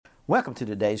Welcome to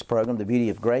today's program, The Beauty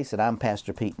of Grace, and I'm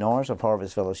Pastor Pete Norris of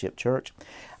Harvest Fellowship Church.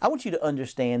 I want you to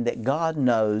understand that God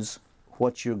knows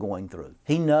what you're going through.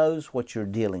 He knows what you're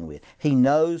dealing with. He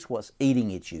knows what's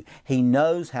eating at you. He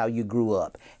knows how you grew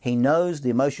up. He knows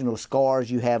the emotional scars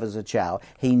you have as a child.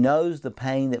 He knows the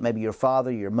pain that maybe your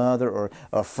father, your mother, or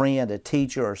a friend, a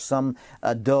teacher, or some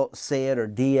adult said or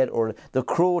did, or the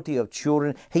cruelty of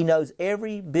children. He knows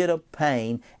every bit of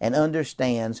pain and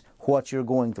understands what you're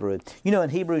going through. You know, in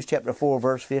Hebrews chapter 4,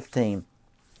 verse 15,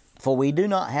 "For we do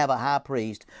not have a high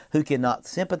priest who cannot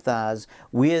sympathize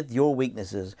with your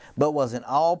weaknesses, but was in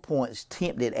all points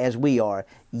tempted as we are,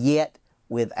 yet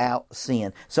without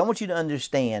sin." So I want you to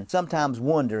understand, sometimes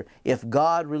wonder if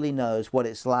God really knows what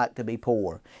it's like to be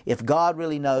poor, if God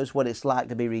really knows what it's like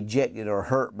to be rejected or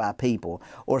hurt by people,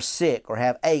 or sick, or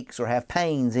have aches, or have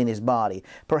pains in His body.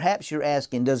 Perhaps you're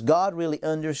asking, does God really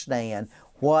understand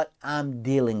what I'm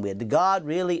dealing with? Does God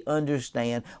really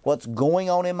understand what's going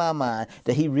on in my mind?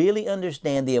 Does He really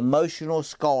understand the emotional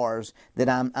scars that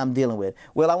I'm dealing with?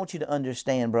 Well, I want you to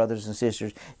understand, brothers and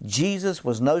sisters, Jesus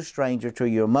was no stranger to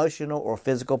your emotional or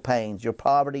physical pains, your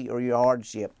poverty or your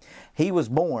hardship. He was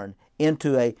born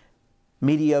into a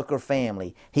mediocre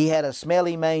family. He had a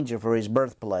smelly manger for His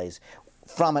birthplace.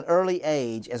 From an early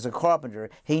age, as a carpenter,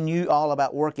 he knew all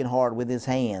about working hard with his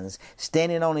hands,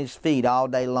 standing on his feet all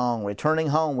day long, returning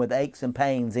home with aches and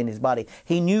pains in his body.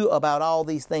 He knew about all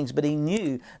these things, but he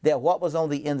knew that what was on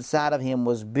the inside of him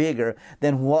was bigger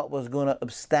than what was going to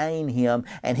abstain him,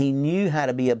 and he knew how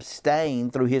to be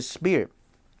abstained through his spirit.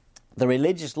 The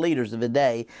religious leaders of the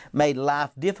day made life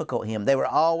difficult for him. They were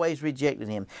always rejecting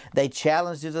him. They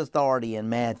challenged his authority in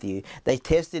Matthew. They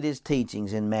tested his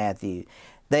teachings in Matthew.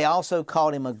 They also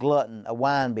called him a glutton, a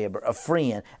winebibber, a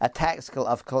friend, a tax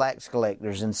of tax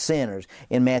collectors and sinners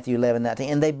in Matthew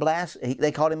 11:19. And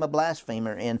they called him a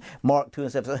blasphemer in Mark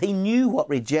 2:7. So he knew what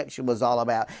rejection was all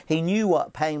about. He knew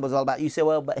what pain was all about. You say,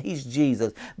 well, but He's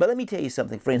Jesus. But let me tell you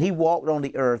something, friend. He walked on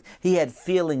the earth. He had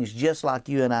feelings just like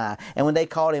you and I. And when they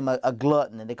called him a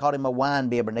glutton, and they called him a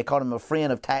winebibber, and they called him a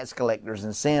friend of tax collectors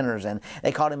and sinners, and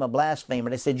they called him a blasphemer,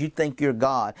 they said, you think you're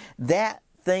God. That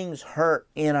things hurt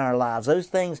in our lives. Those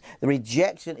things, the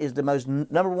rejection is the most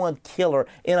number one killer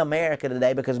in America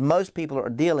today, because most people are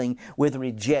dealing with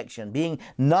rejection, being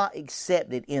not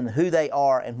accepted in who they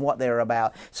are and what they're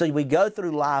about. So we go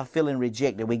through life feeling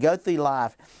rejected. We go through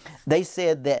life. They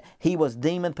said that he was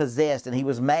demon possessed and he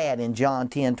was mad in John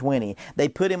 10:20. They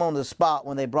put him on the spot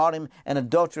when they brought him an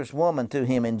adulterous woman to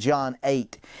him in John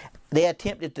 8. They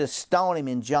attempted to stone him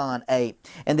in John 8,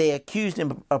 and they accused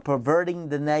him of perverting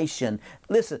the nation.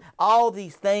 Listen, all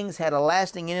these things had a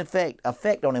lasting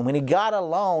effect on him. When he got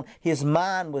alone, his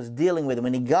mind was dealing with him.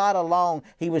 When he got alone,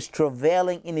 he was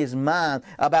travailing in his mind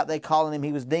about they calling him,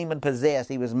 he was demon-possessed,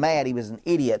 he was mad, he was an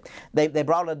idiot. They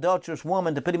brought an adulterous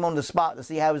woman to put him on the spot to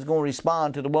see how he was going to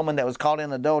respond to the woman that was caught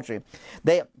in adultery.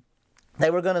 They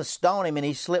were going to stone him, and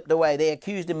he slipped away. They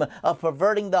accused him of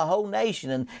perverting the whole nation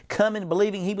and coming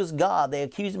believing he was God. They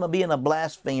accused him of being a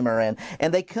blasphemer, and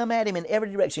they come at him in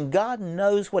every direction. God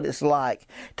knows what it's like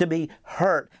to be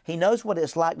hurt. He knows what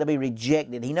it's like to be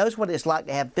rejected. He knows what it's like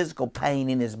to have physical pain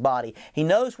in his body. He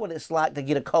knows what it's like to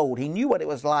get a cold. He knew what it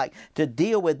was like to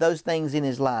deal with those things in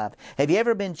his life. Have you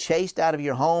ever been chased out of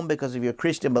your home because of your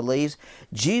Christian beliefs?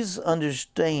 Jesus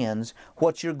understands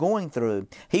what you're going through.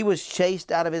 He was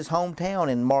chased out of his hometown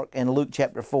in Mark and Luke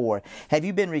chapter 4. Have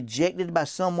you been rejected by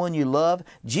someone you love?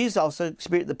 Jesus also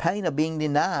experienced the pain of being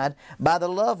denied by the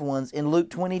loved ones in Luke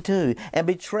 22 and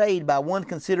betrayed by one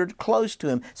considered close to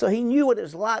him. So he knew what it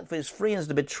was like for his friends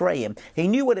to betray him. He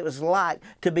knew what it was like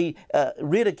to be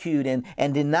ridiculed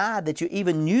and denied that you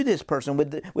even knew this person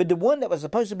with the one that was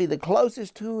supposed to be the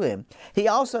closest to him. He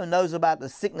also knows about the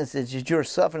sicknesses that you're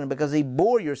suffering because He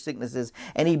bore your sicknesses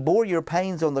and He bore your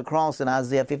pains on the cross in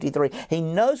Isaiah 53. He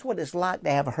knows what it's like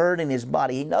to have hurt in his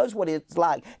body. He knows what it's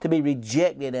like to be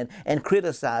rejected and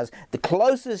criticized. The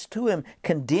closest to him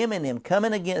condemning him,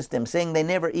 coming against him, saying they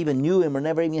never even knew him or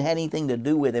never even had anything to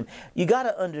do with him. You got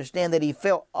to understand that he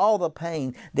felt all the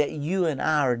pain that you and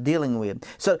I are dealing with.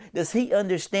 So does he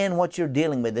understand what you're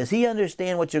dealing with? Does he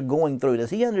understand what you're going through? Does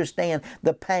he understand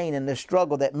the pain and the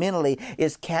struggle that mentally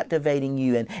is captivating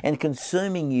you and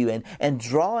consuming you and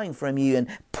drawing from you and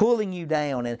pulling you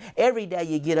down? And every day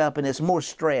you get up and it's more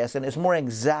stress and it's more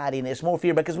anxiety and it's more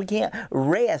fear because we can't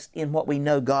rest in what we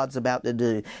know God's about to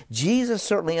do. Jesus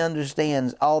certainly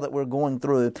understands all that we're going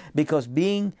through because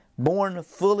being born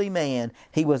fully man,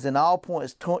 He was in all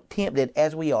points tempted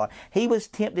as we are. He was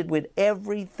tempted with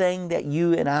everything that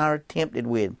you and I are tempted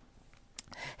with.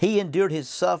 He endured His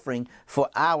suffering for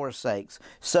our sakes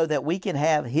so that we can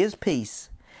have His peace.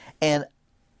 And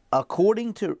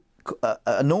according to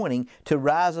anointing to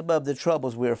rise above the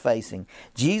troubles we're facing.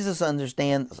 Jesus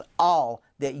understands all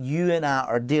that you and I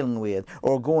are dealing with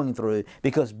or going through,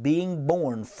 because being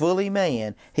born fully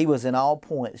man, He was in all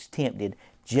points tempted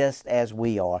just as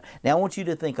we are. Now I want you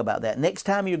to think about that. Next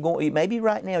time you're going, maybe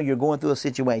right now you're going through a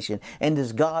situation, and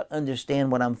does God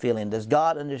understand what I'm feeling? Does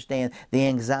God understand the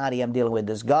anxiety I'm dealing with?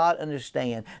 Does God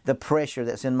understand the pressure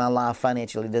that's in my life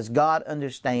financially? Does God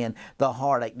understand the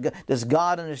heartache? Does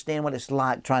God understand what it's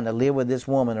like trying to live with this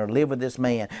woman or live with this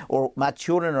man? Or my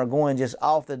children are going just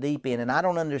off the deep end and I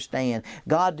don't understand.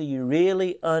 God, do you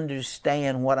really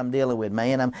understand what I'm dealing with,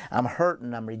 man? I'm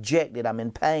hurting, I'm rejected, I'm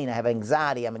in pain, I have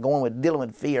anxiety, I'm dealing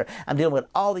with fear, I'm dealing with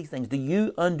all these things. Do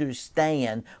you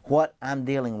understand what I'm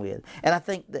dealing with? And I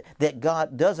think that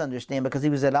God does understand, because He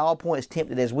was at all points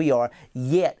tempted as we are,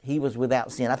 yet He was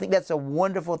without sin. I think that's a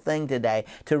wonderful thing today,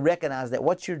 to recognize that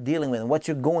what you're dealing with and what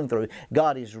you're going through,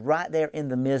 God is right there in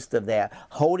the midst of that,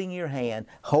 holding your hand,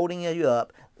 holding you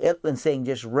up, and saying,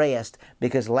 just rest,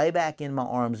 because lay back in my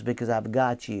arms, because I've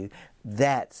got you.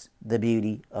 That's the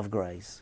beauty of grace.